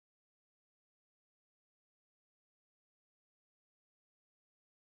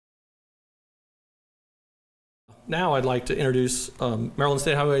Now I'd like to introduce Maryland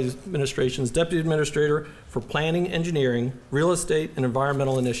State Highway Administration's Deputy Administrator for Planning, Engineering, Real Estate, and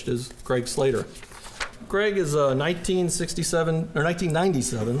Environmental Initiatives, Greg Slater. Greg is 1997,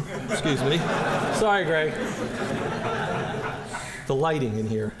 excuse me. Sorry, Greg. The lighting in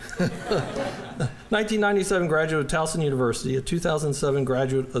here. 1997 graduate of Towson University, a 2007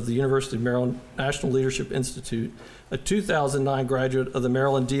 graduate of the University of Maryland National Leadership Institute, a 2009 graduate of the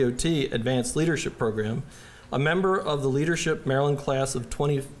Maryland DOT Advanced Leadership Program, a member of the Leadership Maryland class of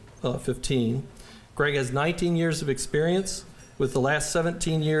 2015. Greg has 19 years of experience, with the last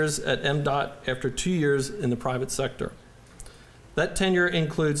 17 years at MDOT after 2 years in the private sector. That tenure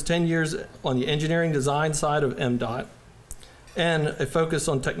includes 10 years on the engineering design side of MDOT and a focus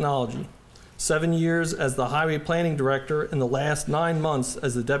on technology, 7 years as the highway planning director, and the last 9 months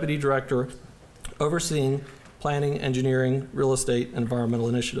as the deputy director overseeing planning, engineering, real estate, and environmental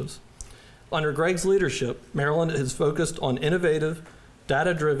initiatives. Under Greg's leadership, Maryland is focused on innovative,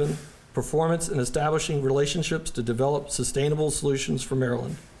 data-driven performance and establishing relationships to develop sustainable solutions for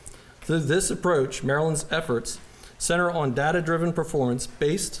Maryland. Through this approach, Maryland's efforts center on data-driven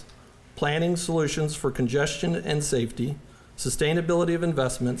performance-based planning solutions for congestion and safety, sustainability of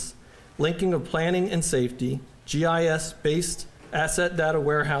investments, linking of planning and safety, GIS-based asset data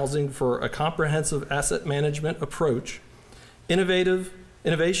warehousing for a comprehensive asset management approach, innovations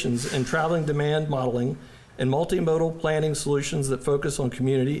in traveling demand modeling, and multimodal planning solutions that focus on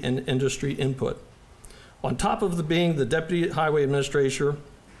community and industry input. On top of being the Deputy Highway Administrator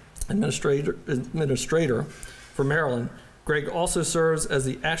for Maryland, Greg also serves as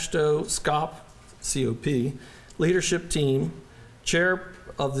the AASHTO SCOP, COP, leadership team, chair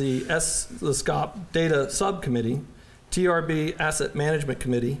of the SCOP Data Subcommittee, TRB Asset Management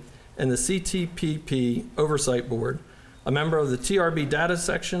Committee, and the CTPP Oversight Board, a member of the TRB Data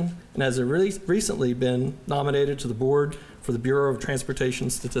Section, and has recently been nominated to the board for the Bureau of Transportation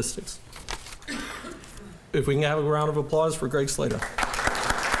Statistics. If we can have a round of applause for Greg Slater.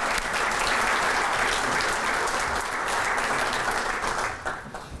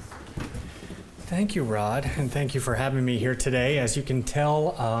 Thank you, Rod, and thank you for having me here today. As you can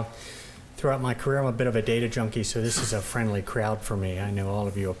tell, throughout my career, I'm a bit of a data junkie, so this is a friendly crowd for me. I know all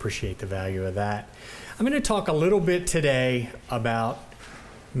of you appreciate the value of that. I'm going to talk a little bit today about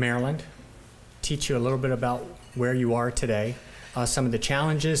Maryland, teach you a little bit about where you are today, some of the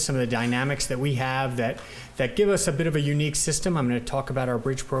challenges, some of the dynamics that we have that give us a bit of a unique system. I'm going to talk about our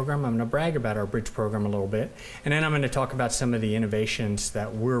bridge program. I'm going to brag about our bridge program a little bit, and then I'm going to talk about some of the innovations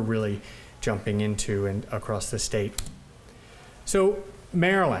that we're really jumping into and across the state. So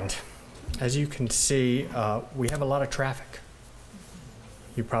Maryland, as you can see, we have a lot of traffic.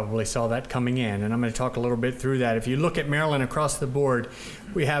 You probably saw that coming in, and I'm going to talk a little bit through that. If you look at Maryland across the board,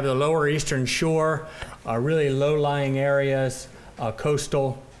 we have the lower eastern shore, really low-lying areas,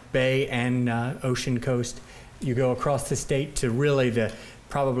 coastal, bay, and ocean coast. You go across the state to really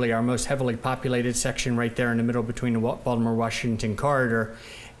probably our most heavily populated section right there in the middle between the Baltimore-Washington corridor,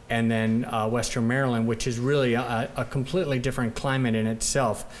 and then Western Maryland, which is really a completely different climate in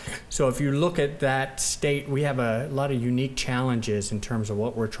itself. So if you look at that state, we have a lot of unique challenges in terms of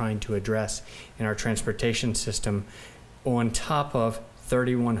what we're trying to address in our transportation system on top of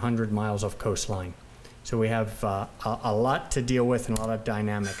 3,100 miles of coastline. So we have a lot to deal with and a lot of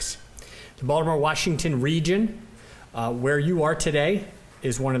dynamics. The Baltimore-Washington region, where you are today,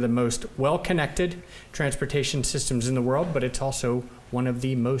 is one of the most well-connected transportation systems in the world, but it's also one of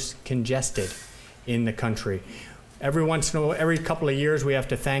the most congested in the country. Every couple of years, we have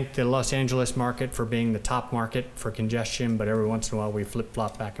to thank the Los Angeles market for being the top market for congestion, but every once in a while, we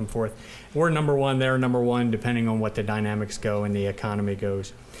flip-flop back and forth. We're number one, they're number one, depending on what the dynamics go and the economy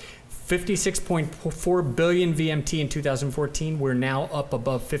goes. 56.4 billion VMT in 2014. We're now up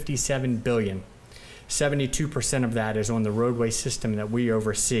above 57 billion. 72% of that is on the roadway system that we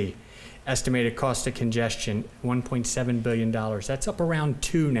oversee. Estimated cost of congestion, $1.7 billion. That's up around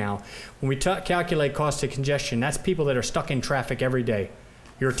 2 now. When we calculate cost of congestion, that's people that are stuck in traffic every day.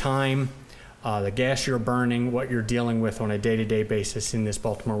 Your time, the gas you're burning, what you're dealing with on a day-to-day basis in this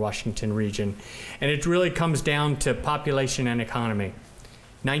Baltimore-Washington region. And it really comes down to population and economy.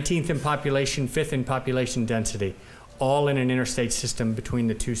 19th in population, 5th in population density, all in an interstate system between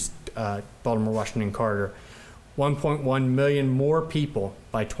the two Baltimore-Washington corridor. 1.1 million more people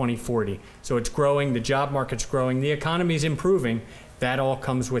by 2040. So it's growing, the job market's growing, the economy's improving. That all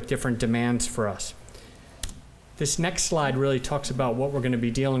comes with different demands for us. This next slide really talks about what we're going to be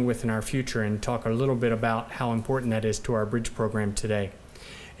dealing with in our future and talk a little bit about how important that is to our bridge program today.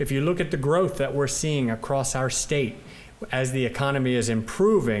 If you look at the growth that we're seeing across our state as the economy is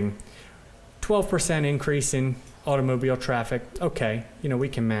improving, 12% increase in automobile traffic, okay, we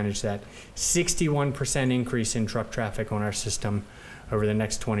can manage that. 61% increase in truck traffic on our system over the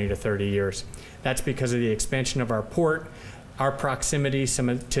next 20 to 30 years. That's because of the expansion of our port, our proximity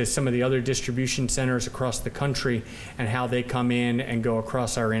to some of the other distribution centers across the country, and how they come in and go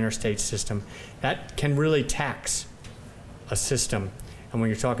across our interstate system. That can really tax a system. And when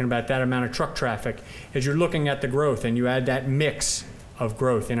you're talking about that amount of truck traffic, as you're looking at the growth and you add that mix of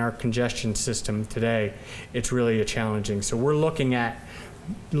growth in our congestion system today, it's really challenging. So we're looking at,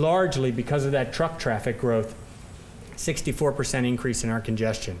 largely because of that truck traffic growth, 64% increase in our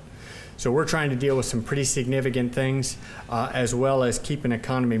congestion. So we're trying to deal with some pretty significant things, as well as keep an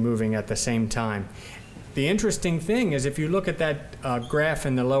economy moving at the same time. The interesting thing is, if you look at that graph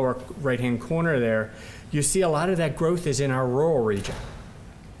in the lower right-hand corner there, you see a lot of that growth is in our rural region.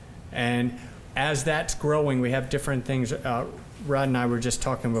 And as that's growing, we have different things. Rod and I were just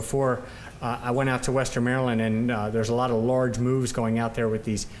talking before. I went out to Western Maryland, and there's a lot of large moves going out there with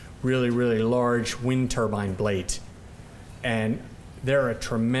these really, really large wind turbine blades. And they're a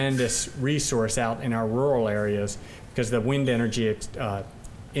tremendous resource out in our rural areas, because the wind energy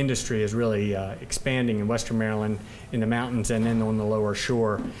industry is really expanding in Western Maryland, in the mountains, and then on the lower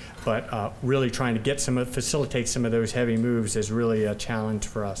shore. But really trying to facilitate some of those heavy moves is really a challenge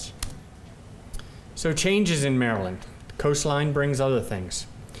for us. So changes in Maryland. Coastline brings other things.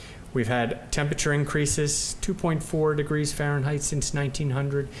 We've had temperature increases, 2.4 degrees Fahrenheit since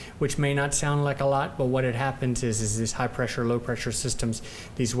 1900, which may not sound like a lot, but what happens is these high pressure, low pressure systems,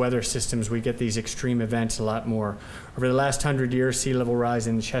 these weather systems, we get these extreme events a lot more. Over the last 100 years, sea level rise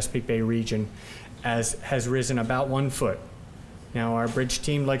in the Chesapeake Bay region has risen about 1 foot. Now, our bridge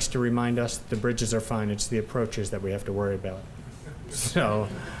team likes to remind us that the bridges are fine, it's the approaches that we have to worry about. So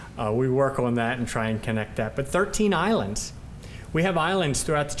we work on that and try and connect that. But 13 islands. We have islands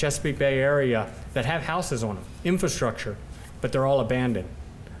throughout the Chesapeake Bay area that have houses on them, infrastructure, but they're all abandoned.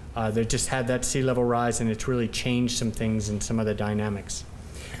 They just had that sea level rise, and it's really changed some things and some of the dynamics.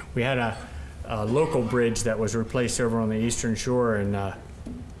 We had a local bridge that was replaced over on the eastern shore, and I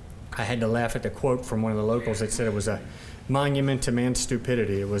had to laugh at the quote from one of the locals that said it was a monument to man's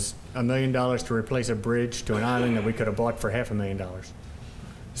stupidity. It was $1 million to replace a bridge to an island that we could have bought for $500,000.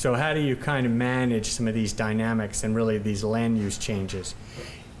 So how do you kind of manage some of these dynamics and really these land use changes?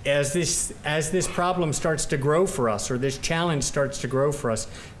 As this problem starts to grow for us, or this challenge starts to grow for us,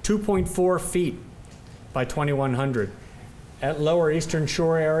 2.4 feet by 2100. At lower eastern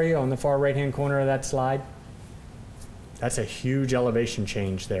shore area on the far right-hand corner of that slide, that's a huge elevation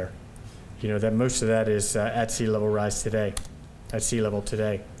change there. That most of that is at sea level rise today, at sea level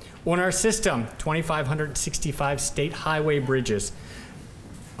today. On our system, 2,565 state highway bridges,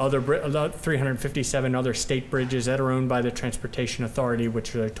 357 other state bridges that are owned by the Transportation Authority,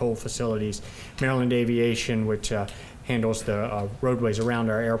 which are toll facilities, Maryland Aviation, which handles the roadways around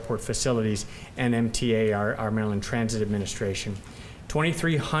our airport facilities, and MTA, our Maryland Transit Administration.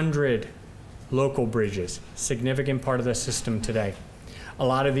 2,300 local bridges, significant part of the system today. A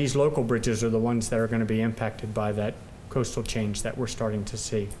lot of these local bridges are the ones that are going to be impacted by that coastal change that we're starting to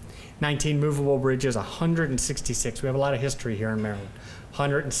see. 19 movable bridges, 166. We have a lot of history here in Maryland.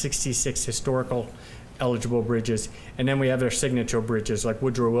 166 historical eligible bridges, and then we have their signature bridges like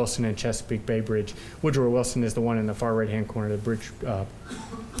Woodrow Wilson and Chesapeake Bay Bridge. Woodrow Wilson is the one in the far right-hand corner of the bridge.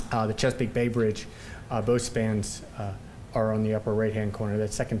 The Chesapeake Bay Bridge, both spans are on the upper right-hand corner.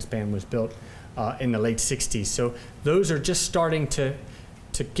 That second span was built in the late 60s. So those are just starting to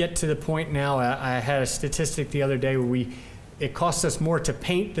get to the point now. I had a statistic the other day where it costs us more to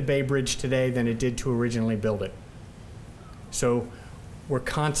paint the Bay Bridge today than it did to originally build it. So we're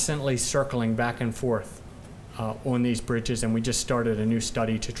constantly circling back and forth on these bridges, and we just started a new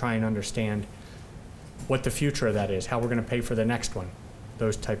study to try and understand what the future of that is, how we're going to pay for the next one,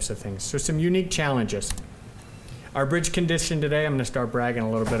 those types of things. So some unique challenges. Our bridge condition today, I'm going to start bragging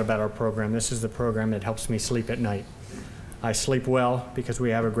a little bit about our program. This is the program that helps me sleep at night. I sleep well because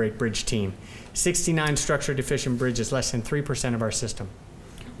we have a great bridge team. 69 structure deficient bridges, less than 3% of our system.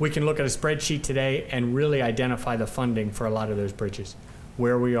 We can look at a spreadsheet today and really identify the funding for a lot of those bridges.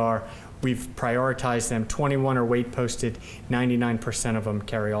 Where we are, we've prioritized them. 21 are weight posted, 99% of them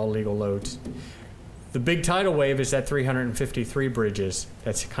carry all legal loads. The big tidal wave is that 353 bridges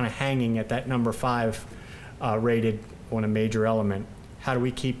that's kind of hanging at that number 5 rated on a major element. How do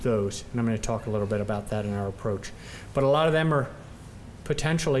we keep those? And I'm going to talk a little bit about that in our approach. But a lot of them are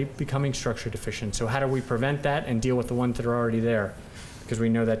potentially becoming structure deficient. So how do we prevent that and deal with the ones that are already there? Because we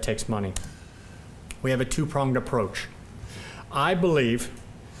know that takes money. We have a two-pronged approach. I believe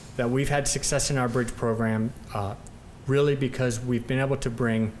that we've had success in our bridge program really because we've been able to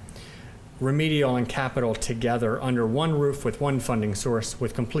bring remedial and capital together under one roof with one funding source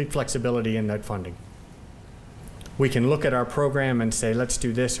with complete flexibility in that funding. We can look at our program and say, let's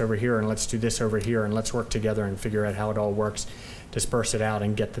do this over here and let's do this over here and let's work together and figure out how it all works, disperse it out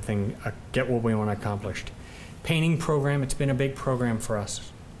and get the thing, get what we want accomplished. Painting program, it's been a big program for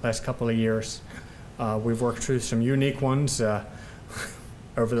us last couple of years. We've worked through some unique ones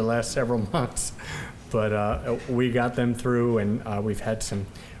over the last several months, but we got them through, and we've had some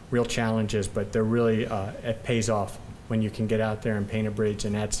real challenges, but they're really, it pays off when you can get out there and paint a bridge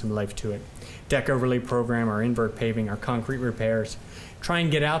and add some life to it. Deck overlay program, our invert paving, our concrete repairs. Try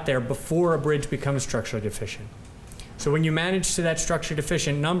and get out there before a bridge becomes structurally deficient. So when you manage to that structurally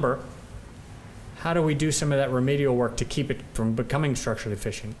deficient number, how do we do some of that remedial work to keep it from becoming structurally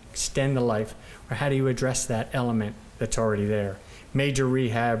deficient, extend the life, or how do you address that element that's already there? Major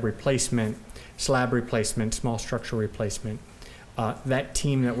rehab, replacement, slab replacement, small structural replacement. That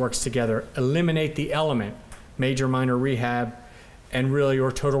team that works together, eliminate the element, major, minor rehab, and really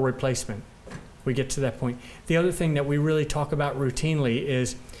your total replacement. We get to that point. The other thing that we really talk about routinely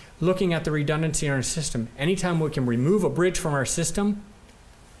is looking at the redundancy in our system. Anytime we can remove a bridge from our system,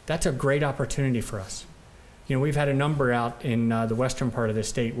 that's a great opportunity for us. You know, we've had a number out in the western part of the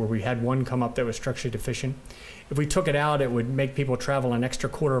state where we had one come up that was structurally deficient. If we took it out, it would make people travel an extra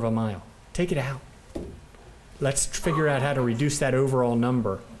quarter of a mile. Take it out. Let's figure out how to reduce that overall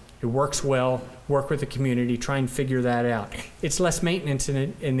number. It works well, work with the community, try and figure that out. It's less maintenance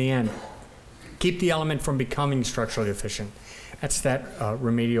in the end. Keep the element from becoming structurally deficient. That's that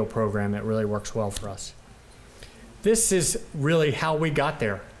remedial program that really works well for us. This is really how we got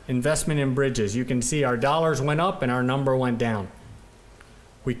there. Investment in bridges. You can see our dollars went up and our number went down.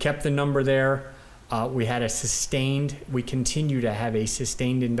 We kept the number there. We had a sustained, we continue to have a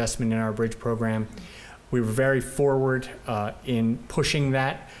sustained investment in our bridge program. We were very forward in pushing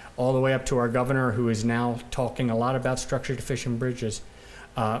that all the way up to our governor, who is now talking a lot about structurally deficient bridges.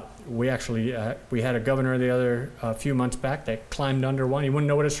 We actually, we had a governor the other few months back that climbed under one. He wouldn't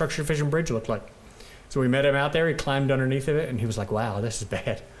know what a structurally deficient bridge looked like. So we met him out there, he climbed underneath of it, and he was like, wow, this is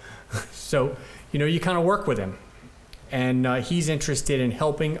bad. So, you know, you kind of work with him. And he's interested in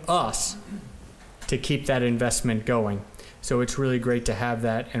helping us to keep that investment going. So it's really great to have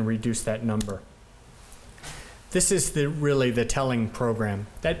that and reduce that number. This is really the telling program.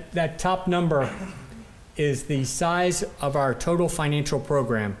 That top number is the size of our total financial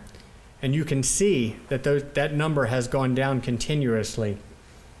program. And you can see that that number has gone down continuously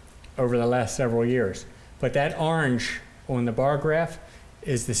over the last several years. But that orange on the bar graph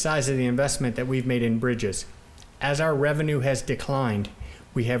is the size of the investment that we've made in bridges. As our revenue has declined,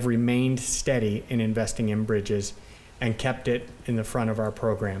 we have remained steady in investing in bridges and kept it in the front of our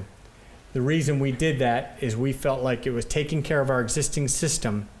program. The reason we did that is we felt like it was taking care of our existing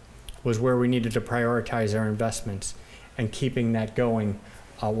system was where we needed to prioritize our investments, and keeping that going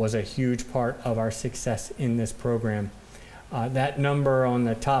was a huge part of our success in this program. That number on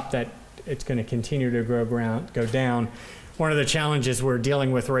the top, that it's going to continue to go down. One of the challenges we're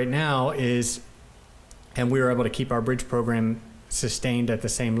dealing with right now is, and we were able to keep our bridge program sustained at the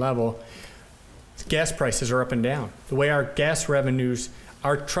same level, gas prices are up and down. The way our gas revenues,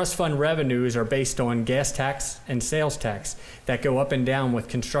 our trust fund revenues are based on gas tax and sales tax that go up and down with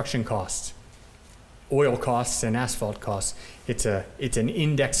construction costs, oil costs and asphalt costs. It's an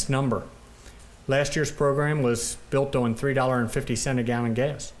indexed number. Last year's program was built on $3.50 a gallon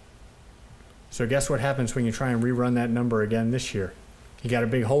gas. So guess what happens when you try and rerun that number again this year? You got a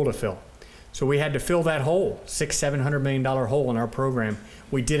big hole to fill. So we had to fill that hole, $700 million hole in our program.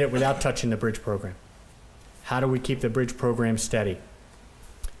 We did it without touching the bridge program. How do we keep the bridge program steady?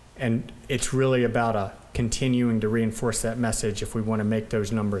 And it's really about continuing to reinforce that message if we want to make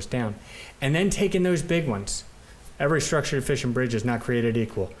those numbers down. And then taking those big ones. Every structurally efficient bridge is not created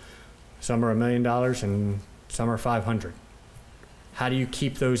equal. Some are $1 million and some are 500. How do you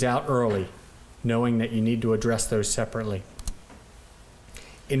keep those out early, knowing that you need to address those separately?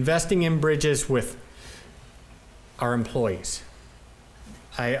 Investing in bridges with our employees.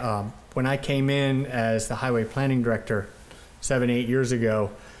 When I came in as the highway planning director 7-8 years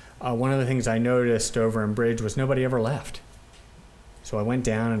ago, one of the things I noticed over in Bridge was nobody ever left. So I went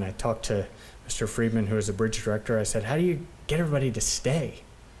down and I talked to Mr. Friedman, who was the bridge director. I said, how do you get everybody to stay?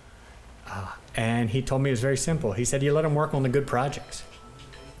 And he told me it was very simple. He said, you let them work on the good projects.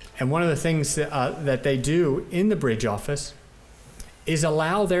 And one of the things that they do in the bridge office is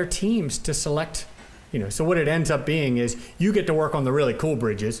allow their teams to select, so what it ends up being is you get to work on the really cool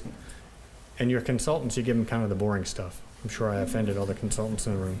bridges, and your consultants, you give them kind of the boring stuff. I'm sure I offended all the consultants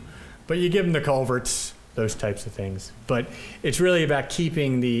in the room. But you give them the culverts, those types of things. But it's really about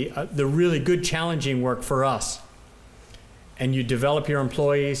keeping the really good challenging work for us. And you develop your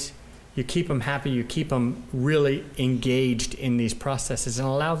employees, you keep them happy, you keep them really engaged in these processes and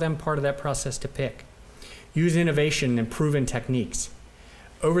allow them part of that process to pick. Use innovation and proven techniques.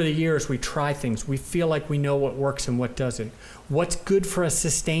 Over the years, we try things. We feel like we know what works and what doesn't. What's good for a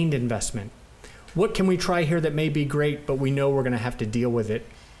sustained investment? What can we try here that may be great, but we know we're going to have to deal with it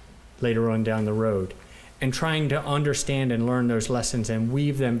later on down the road? And trying to understand and learn those lessons and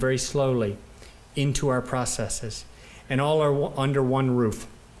weave them very slowly into our processes. And all are under one roof.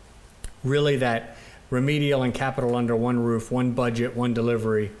 Really that remedial and capital under one roof, one budget, one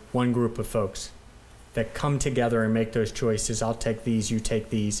delivery, one group of folks that come together and make those choices. I'll take these, you take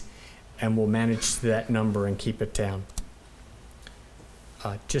these, and we'll manage that number and keep it down.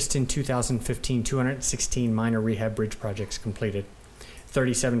 Just in 2015, 216 minor rehab bridge projects completed,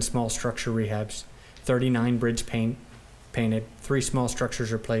 37 small structure rehabs, 39 bridge painted, 3 small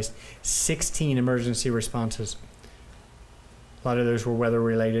structures replaced, 16 emergency responses. A lot of those were weather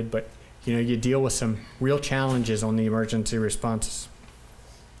related, but you know, you deal with some real challenges on the emergency responses.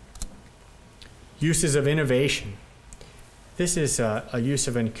 Uses of innovation. This is a use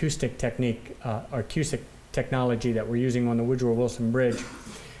of an acoustic technique, acoustic technology that we're using on the Woodrow Wilson Bridge.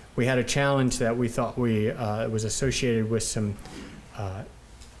 We had a challenge that we thought was associated with some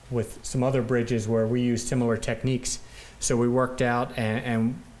other bridges where we used similar techniques. So we worked out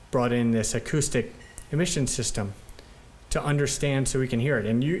and brought in this acoustic emission system to understand so we can hear it.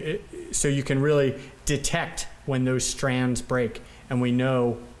 And so you can really detect when those strands break and we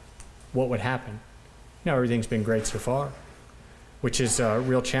know what would happen. Now everything's been great so far, which is a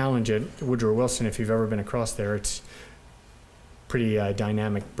real challenge at Woodrow Wilson. If you've ever been across there, it's pretty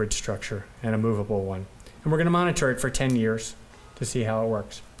dynamic bridge structure and a movable one. And we're going to monitor it for 10 years to see how it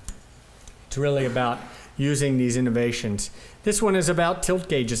works. It's really about using these innovations. This one is about tilt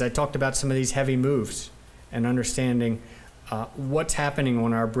gauges. I talked about some of these heavy moves and understanding what's happening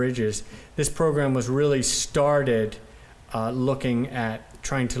on our bridges. This program was really started looking at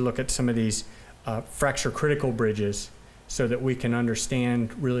trying to look at some of these fracture critical bridges so that we can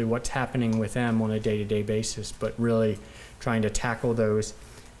understand really what's happening with them on a day-to-day basis, but really trying to tackle those.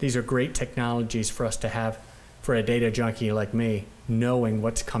 These are great technologies for us to have for a data junkie like me, knowing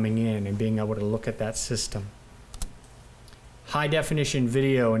what's coming in and being able to look at that system. High definition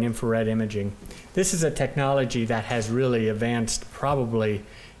video and infrared imaging. This is a technology that has really advanced probably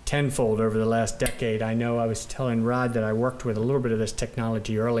tenfold over the last decade. I know I was telling Rod that I worked with a little bit of this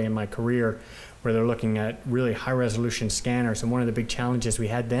technology early in my career where they're looking at really high resolution scanners. And one of the big challenges we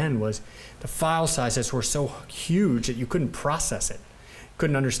had then was the file sizes were so huge that you couldn't process it,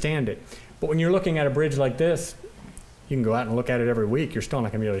 couldn't understand it. But when you're looking at a bridge like this, you can go out and look at it every week. You're still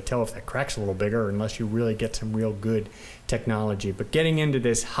not going to be able to tell if that crack's a little bigger unless you really get some real good technology. But getting into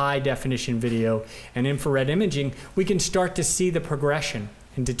this high definition video and infrared imaging, we can start to see the progression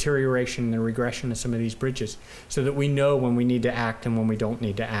and deterioration and regression of some of these bridges so that we know when we need to act and when we don't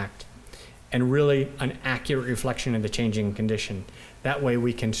need to act. And really an accurate reflection of the changing condition. That way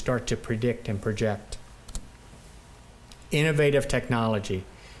we can start to predict and project. Innovative technology.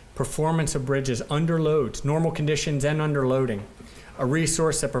 Performance of bridges under loads, normal conditions and under loading. A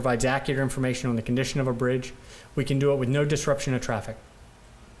resource that provides accurate information on the condition of a bridge. We can do it with no disruption of traffic.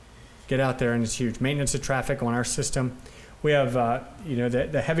 Get out there and it's huge. Maintenance of traffic on our system. We have, the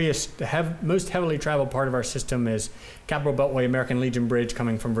most heavily traveled part of our system is Capital Beltway American Legion Bridge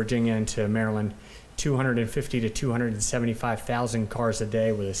coming from Virginia into Maryland. 250 to 275,000 cars a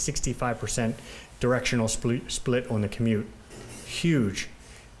day with a 65% directional split on the commute. Huge.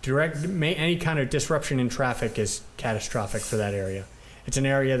 Any kind of disruption in traffic is catastrophic for that area. It's an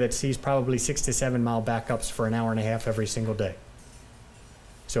area that sees probably 6 to 7 mile backups for an hour and a half every single day.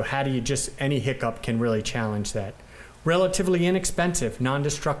 So how do you any hiccup can really challenge that. Relatively inexpensive,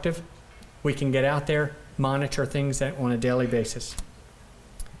 non-destructive. We can get out there, monitor things on a daily basis.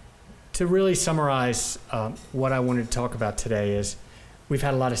 To really summarize what I wanted to talk about today is we've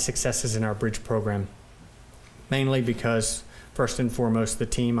had a lot of successes in our bridge program, mainly because first and foremost, the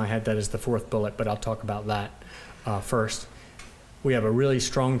team, I had that as the 4th bullet, but I'll talk about that first. We have a really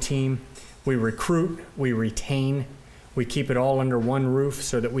strong team. We recruit, we retain, we keep it all under one roof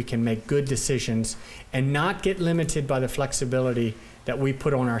so that we can make good decisions and not get limited by the flexibility that we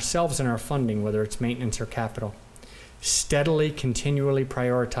put on ourselves in our funding, whether it's maintenance or capital. Steadily, continually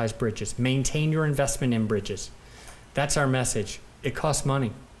prioritize bridges. Maintain your investment in bridges. That's our message. It costs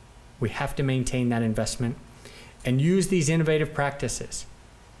money. We have to maintain that investment and use these innovative practices.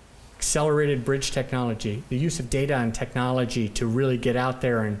 accelerated bridge technology, the use of data and technology to really get out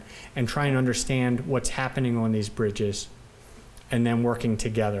there and try and understand what's happening on these bridges, and then working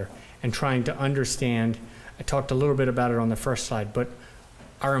together and trying to understand. I talked a little bit about it on the first slide, but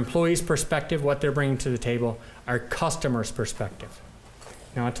our employees' perspective, what they're bringing to the table, our customers' perspective.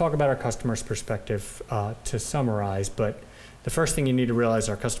 Now, I talk about our customers' perspective to summarize, but the first thing you need to realize,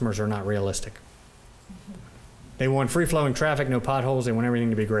 our customers are not realistic. They want free-flowing traffic, no potholes, they want everything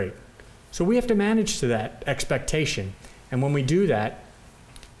to be great. So we have to manage to that expectation. And when we do that,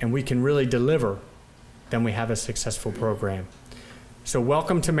 and we can really deliver, then we have a successful program. So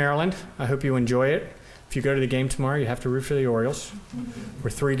welcome to Maryland. I hope you enjoy it. If you go to the game tomorrow, you have to root for the Orioles. We're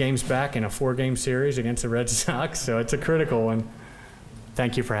 3 games back in a 4-game series against the Red Sox, so it's a critical one.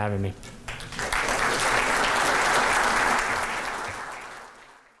 Thank you for having me.